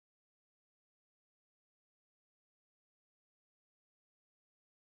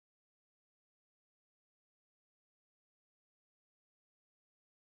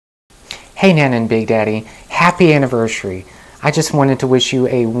Hey Nana and Big Daddy, happy anniversary. I just wanted to wish you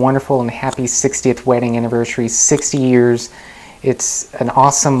a wonderful and happy 60th wedding anniversary, 60 years. It's an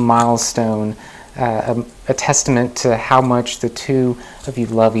awesome milestone, a testament to how much the two of you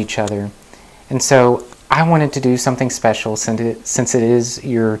love each other. And so I wanted to do something special since it is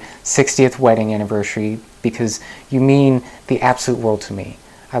your 60th wedding anniversary, because you mean the absolute world to me.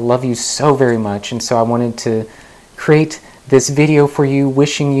 I love you so very much, and so I wanted to create this video for you,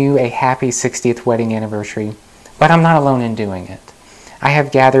 wishing you a happy 60th wedding anniversary. But I'm not alone in doing it. I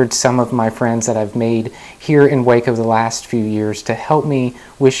have gathered some of my friends that I've made here in Waco the last few years to help me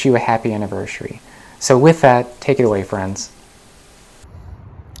wish you a happy anniversary. So with that, take it away, friends.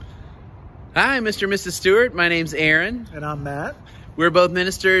 Hi, Mr. and Mrs. Stewart. My name's Aaron. And I'm Matt. We're both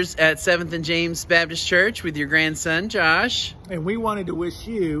ministers at 7th and James Baptist Church with your grandson, Josh. And we wanted to wish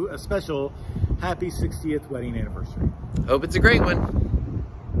you a special happy 60th wedding anniversary. Hope it's a great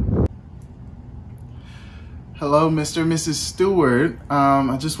one. Hello, Mr. and Mrs. Stewart.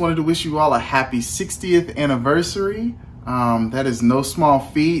 I just wanted to wish you all a happy 60th anniversary. That is no small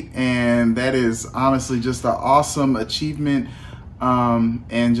feat, and that is honestly just an awesome achievement.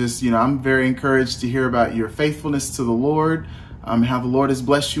 And just, I'm very encouraged to hear about your faithfulness to the Lord, how the Lord has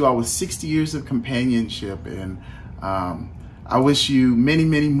blessed you all with 60 years of companionship. And I wish you many,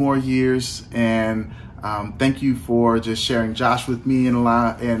 many more years. And thank you for just sharing Josh with me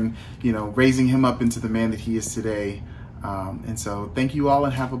and raising him up into the man that he is today. And so thank you all,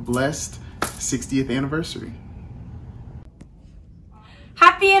 and have a blessed 60th anniversary.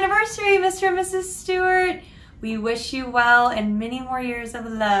 Happy anniversary, Mr. and Mrs. Stewart. We wish you well and many more years of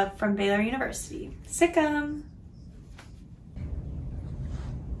love from Baylor University. Sikkim.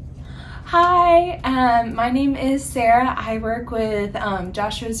 Hi, my name is Sarah. I work with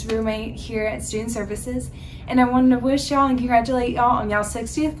Joshua's roommate here at Student Services, and I wanted to wish y'all and congratulate y'all on y'all's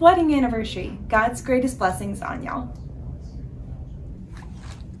 60th wedding anniversary. God's greatest blessings on y'all.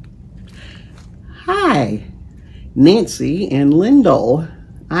 Hi, Nancy and Lyndall.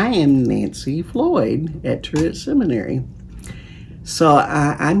 I am Nancy Floyd at Truett Seminary. So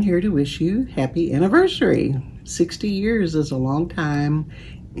I'm here to wish you happy anniversary. 60 years is a long time,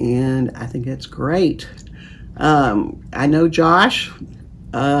 and I think that's great. I know Josh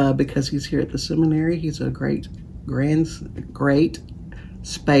because he's here at the seminary. He's a great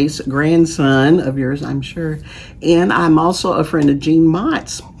space grandson of yours, I'm sure. And I'm also a friend of Jean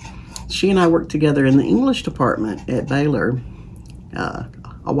Mott's. She and I worked together in the English department at Baylor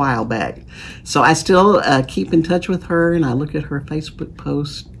a while back. So I still keep in touch with her, and I look at her Facebook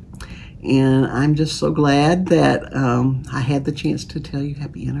posts, and I'm just so glad that I had the chance to tell you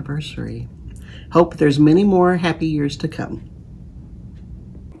happy anniversary. Hope there's many more happy years to come.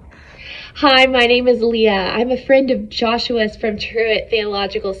 Hi, my name is Leah. I'm a friend of Joshua's from Truett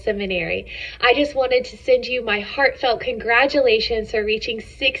Theological Seminary. I just wanted to send you my heartfelt congratulations for reaching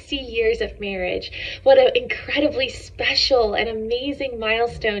 60 years of marriage. What an incredibly special and amazing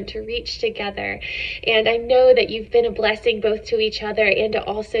milestone to reach together. And I know that you've been a blessing both to each other and to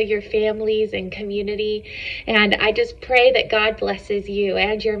also your families and community. And I just pray that God blesses you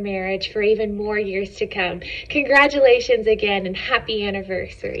and your marriage for even more years to come. Congratulations again, and happy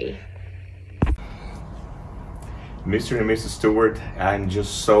anniversary. Mr. and Mrs. Stewart, I'm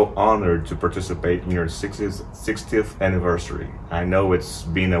just so honored to participate in your 60th anniversary. I know it's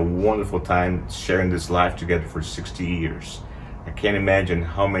been a wonderful time sharing this life together for 60 years. I can't imagine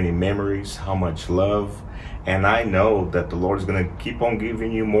how many memories, how much love, and I know that the Lord is going to keep on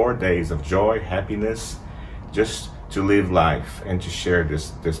giving you more days of joy, happiness, just to live life and to share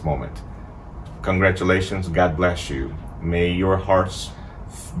this moment. Congratulations, God bless you. May your hearts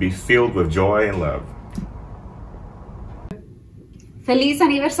be filled with joy and love. Feliz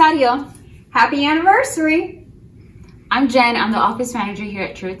aniversario. Happy anniversary. I'm Jen. I'm the office manager here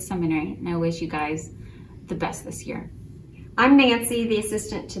at Truett Seminary, and I wish you guys the best this year. I'm Nancy, the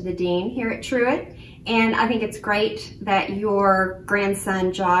assistant to the dean here at Truett, and I think it's great that your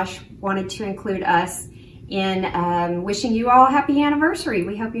grandson Josh wanted to include us in wishing you all a happy anniversary.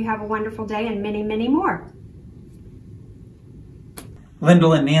 We hope you have a wonderful day and many, many more.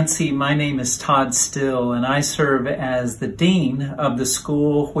 Lyndall and Nancy, my name is Todd Still, and I serve as the dean of the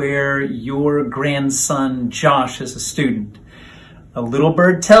school where your grandson Josh is a student. A little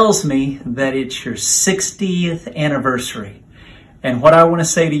bird tells me that it's your 60th anniversary. And what I want to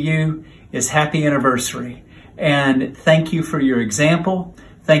say to you is happy anniversary. And thank you for your example.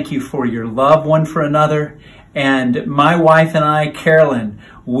 Thank you for your love one for another. And my wife and I, Carolyn,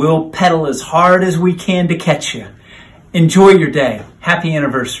 will pedal as hard as we can to catch you. Enjoy your day. Happy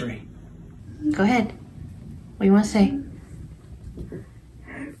anniversary. Go ahead. What do you want to say?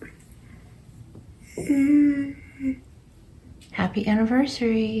 Happy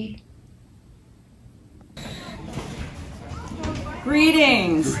anniversary.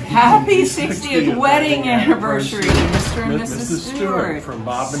 Greetings. Happy 60th wedding anniversary, Mr. and Mrs. Stewart. From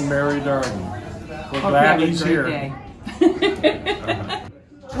Bob and Mary Darden. We're Hope glad you have a he's great here. day.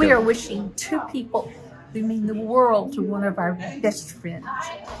 We are wishing two people who mean the world to one of our best friends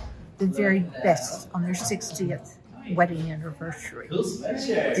the very best on their 60th wedding anniversary. This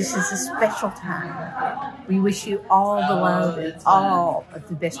is a special time. We wish you all the love and all of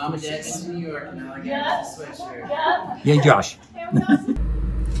the best wishes. Yeah, Josh.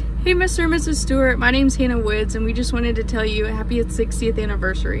 Hey, Mr. and Mrs. Stewart. My name's Hannah Woods, and we just wanted to tell you a happy 60th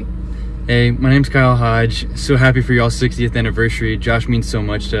anniversary. Hey, my name's Kyle Hodge. So happy for y'all's 60th anniversary. Josh means so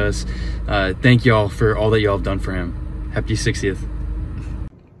much to us. Thank y'all for all that y'all have done for him. Happy 60th.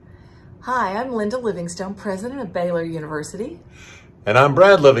 Hi, I'm Linda Livingstone, president of Baylor University. And I'm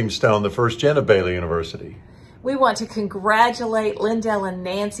Brad Livingstone, the first gen of Baylor University. We want to congratulate Lindell and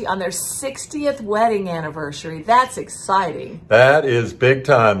Nancy on their 60th wedding anniversary. That's exciting. That is big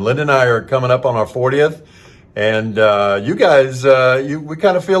time. Linda and I are coming up on our 40th. And you guys, we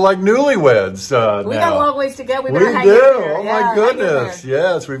kind of feel like newlyweds We now. got a long ways to go. We better hang do. in there. Oh, Yeah, my hang in goodness. there.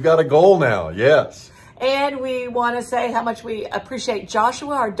 Yes, we've got a goal now. Yes. And we want to say how much we appreciate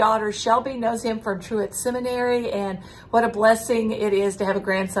Joshua. Our daughter Shelby knows him from Truett Seminary, and what a blessing it is to have a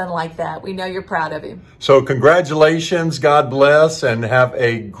grandson like that. We know you're proud of him. So congratulations, God bless, and have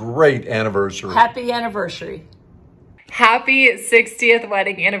a great anniversary. Happy anniversary. Happy 60th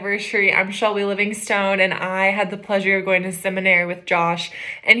wedding anniversary. I'm Shelby Livingstone, and I had the pleasure of going to seminary with Josh,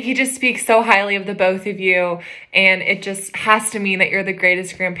 and he just speaks so highly of the both of you, and it just has to mean that you're the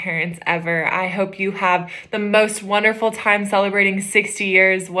greatest grandparents ever. I hope you have the most wonderful time celebrating 60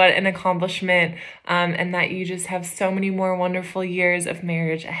 years. What an accomplishment, and that you just have so many more wonderful years of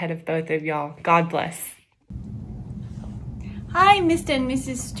marriage ahead of both of y'all. God bless. Hi, Mr. and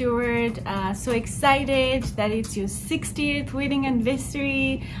Mrs. Stewart. So excited that it's your 60th wedding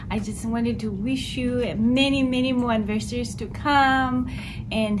anniversary. I just wanted to wish you many, many more anniversaries to come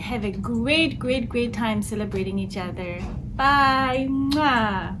and have a great, great, great time celebrating each other. Bye.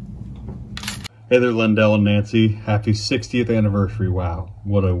 Mwah. Hey there, Lindell and Nancy. Happy 60th anniversary. Wow.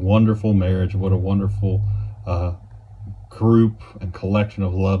 What a wonderful marriage. What a wonderful group and collection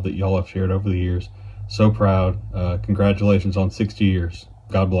of love that y'all have shared over the years. So proud. Congratulations on 60 years.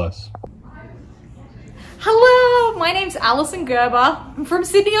 God bless. Hello, my name's Alison Gerber. I'm from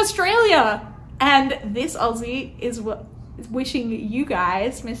Sydney, Australia. And this Aussie is wishing you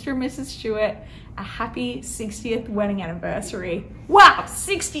guys, Mr. and Mrs. Stewart, a happy 60th wedding anniversary. Wow,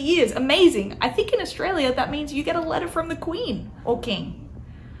 60 years, amazing. I think in Australia that means you get a letter from the Queen or King.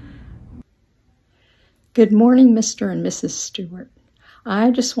 Good morning, Mr. and Mrs. Stewart.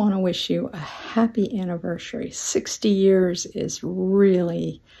 I just want to wish you a happy anniversary. 60 years is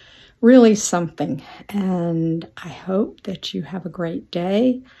really, really something. And I hope that you have a great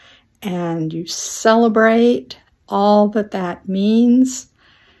day and you celebrate all that that means.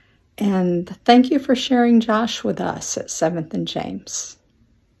 And thank you for sharing Josh with us at 7th and James.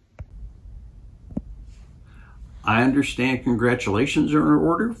 I understand congratulations are in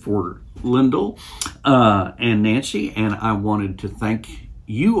order for Lindell and Nancy, and I wanted to thank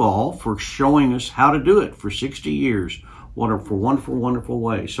you all for showing us how to do it for 60 years. What a wonderful, wonderful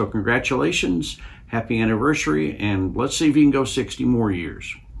way. So congratulations, happy anniversary, and let's see if you can go 60 more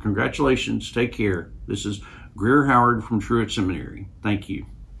years. Congratulations, take care. This is Greer Howard from Truett Seminary. Thank you.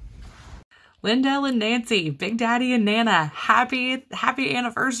 Lindell and Nancy, Big Daddy and Nana, happy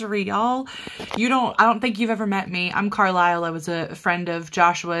anniversary, y'all. I don't think you've ever met me. I'm Carlisle. I was a friend of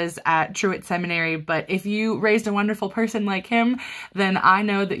Joshua's at Truett Seminary, but if you raised a wonderful person like him, then I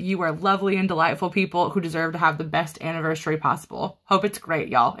know that you are lovely and delightful people who deserve to have the best anniversary possible. Hope it's great,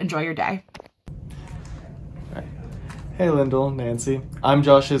 y'all. Enjoy your day. Hey Lindell, Nancy. I'm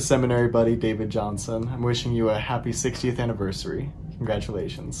Josh's seminary buddy, David Johnson. I'm wishing you a happy 60th anniversary.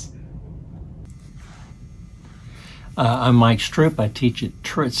 Congratulations. I'm Mike Stroop. I teach at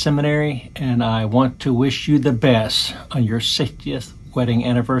Truett Seminary, and I want to wish you the best on your 60th wedding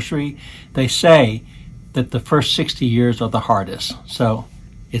anniversary. They say that the first 60 years are the hardest, so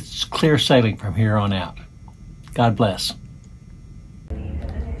it's clear sailing from here on out. God bless.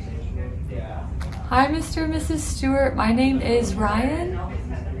 Hi, Mr. and Mrs. Stewart. My name is Ryan.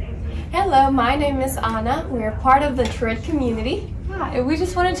 Hello, my name is Anna. We're part of the Truett community. Yeah, and we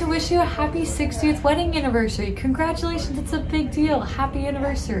just wanted to wish you a happy 60th wedding anniversary. Congratulations, it's a big deal. Happy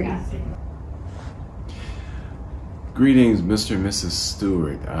anniversary. Greetings, Mr. and Mrs.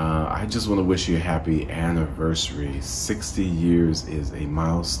 Stewart. I just want to wish you a happy anniversary. 60 years is a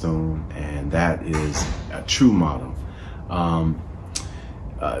milestone, and that is a true motto.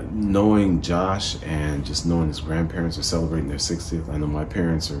 Knowing Josh and just knowing his grandparents are celebrating their 60th, I know my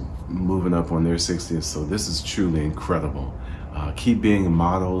parents are moving up on their 60th, so this is truly incredible. Keep being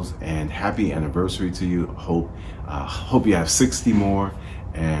models, and happy anniversary to you. Hope you have 60 more,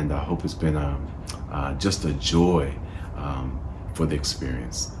 and I hope it's been just a joy for the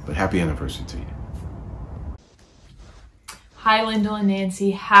experience. But happy anniversary to you. Hi, Lyndall and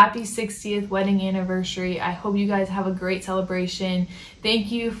Nancy. Happy 60th wedding anniversary. I hope you guys have a great celebration.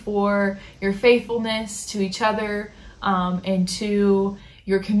 Thank you for your faithfulness to each other and to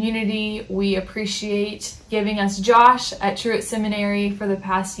your community. We appreciate giving us Josh at Truett Seminary for the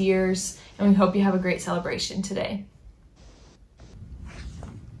past years, and we hope you have a great celebration today.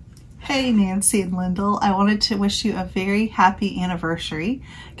 Hey, Nancy and Lyndall. I wanted to wish you a very happy anniversary.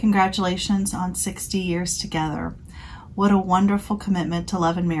 Congratulations on 60 years together. What a wonderful commitment to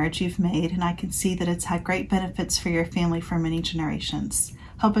love and marriage you've made, and I can see that it's had great benefits for your family for many generations.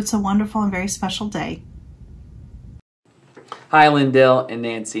 Hope it's a wonderful and very special day. Hi, Lyndall and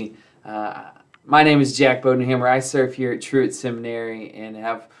Nancy. My name is Jack Bodenhammer. I serve here at Truett Seminary and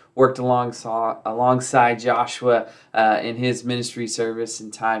have worked alongside Joshua in his ministry service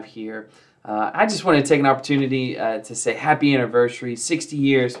and time here. I just want to take an opportunity to say happy anniversary, 60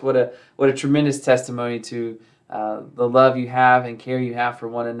 years. What a tremendous testimony to the love you have and care you have for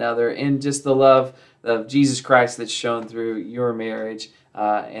one another, and just the love of Jesus Christ that's shown through your marriage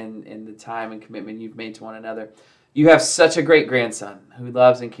and the time and commitment you've made to one another. You have such a great grandson who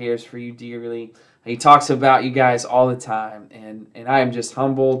loves and cares for you dearly. He talks about you guys all the time, and I am just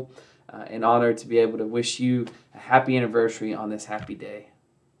humbled and honored to be able to wish you a happy anniversary on this happy day.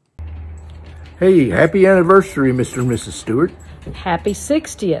 Hey, happy anniversary, Mr. and Mrs. Stewart. Happy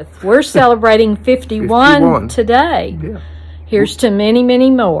 60th. We're celebrating 51 today. Yeah. Here's to many,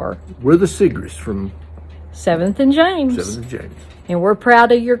 many more. We're the Segres from 7th and James. 7th and James. And we're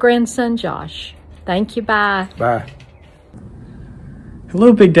proud of your grandson, Josh. Thank you. Bye. Bye.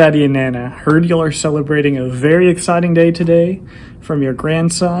 Hello, Big Daddy and Nana. Heard y'all are celebrating a very exciting day today from your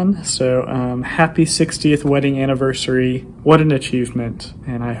grandson. So happy 60th wedding anniversary. What an achievement.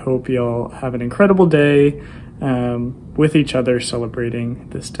 And I hope y'all have an incredible day with each other celebrating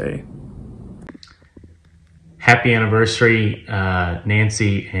this day. Happy anniversary,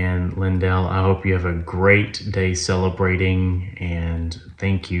 Nancy and Lyndall. I hope you have a great day celebrating, and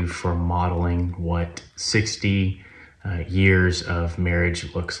thank you for modeling what 60 years of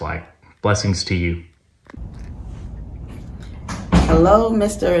marriage looks like. Blessings to you. Hello,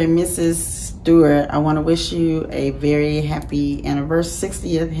 Mr. and Mrs. Stewart. I want to wish you a very happy anniversary,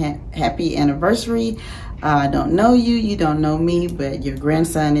 60th happy anniversary. I don't know you, you don't know me, but your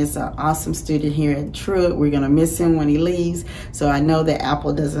grandson is an awesome student here at Truett. We're going to miss him when he leaves, so I know the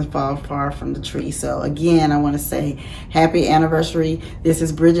apple doesn't fall far from the tree. So again, I want to say happy anniversary. This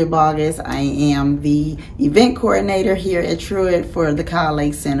is Bridget Boggess. I am the event coordinator here at Truett for the Kyle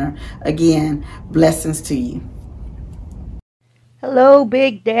Lake Center. Again, blessings to you. Hello,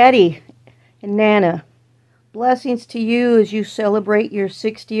 Big Daddy and Nana. Blessings to you as you celebrate your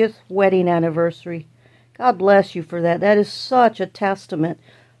 60th wedding anniversary. God bless you for that. That is such a testament,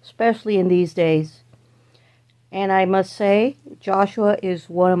 especially in these days. And I must say, Joshua is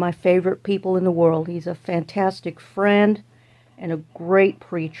one of my favorite people in the world. He's a fantastic friend and a great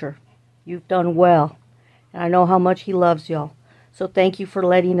preacher. You've done well. And I know how much he loves y'all. So thank you for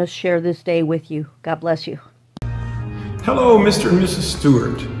letting us share this day with you. God bless you. Hello, Mr. and Mrs.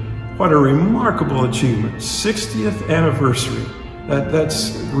 Stewart. What a remarkable achievement. 60th anniversary.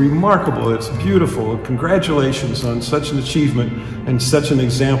 That's remarkable. It's beautiful. Congratulations on such an achievement and such an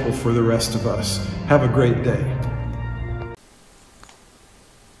example for the rest of us. Have a great day.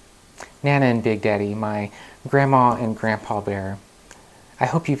 Nana and Big Daddy, my grandma and grandpa bear. I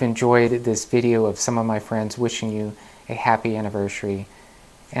hope you've enjoyed this video of some of my friends wishing you a happy anniversary.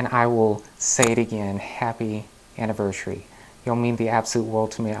 And I will say it again, happy anniversary. Y'all mean the absolute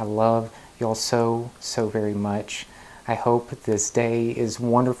world to me. I love y'all so, so very much. I hope this day is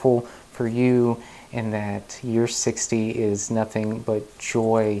wonderful for you and that year 60 is nothing but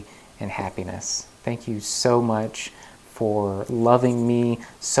joy and happiness. Thank you so much for loving me,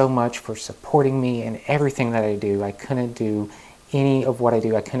 so much for supporting me in everything that I do. I couldn't do any of what I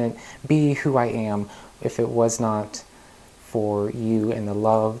do. I couldn't be who I am if it was not for you and the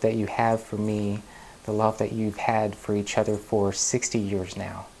love that you have for me, the love that you've had for each other for 60 years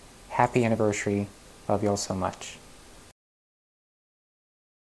now. Happy anniversary. Love y'all so much.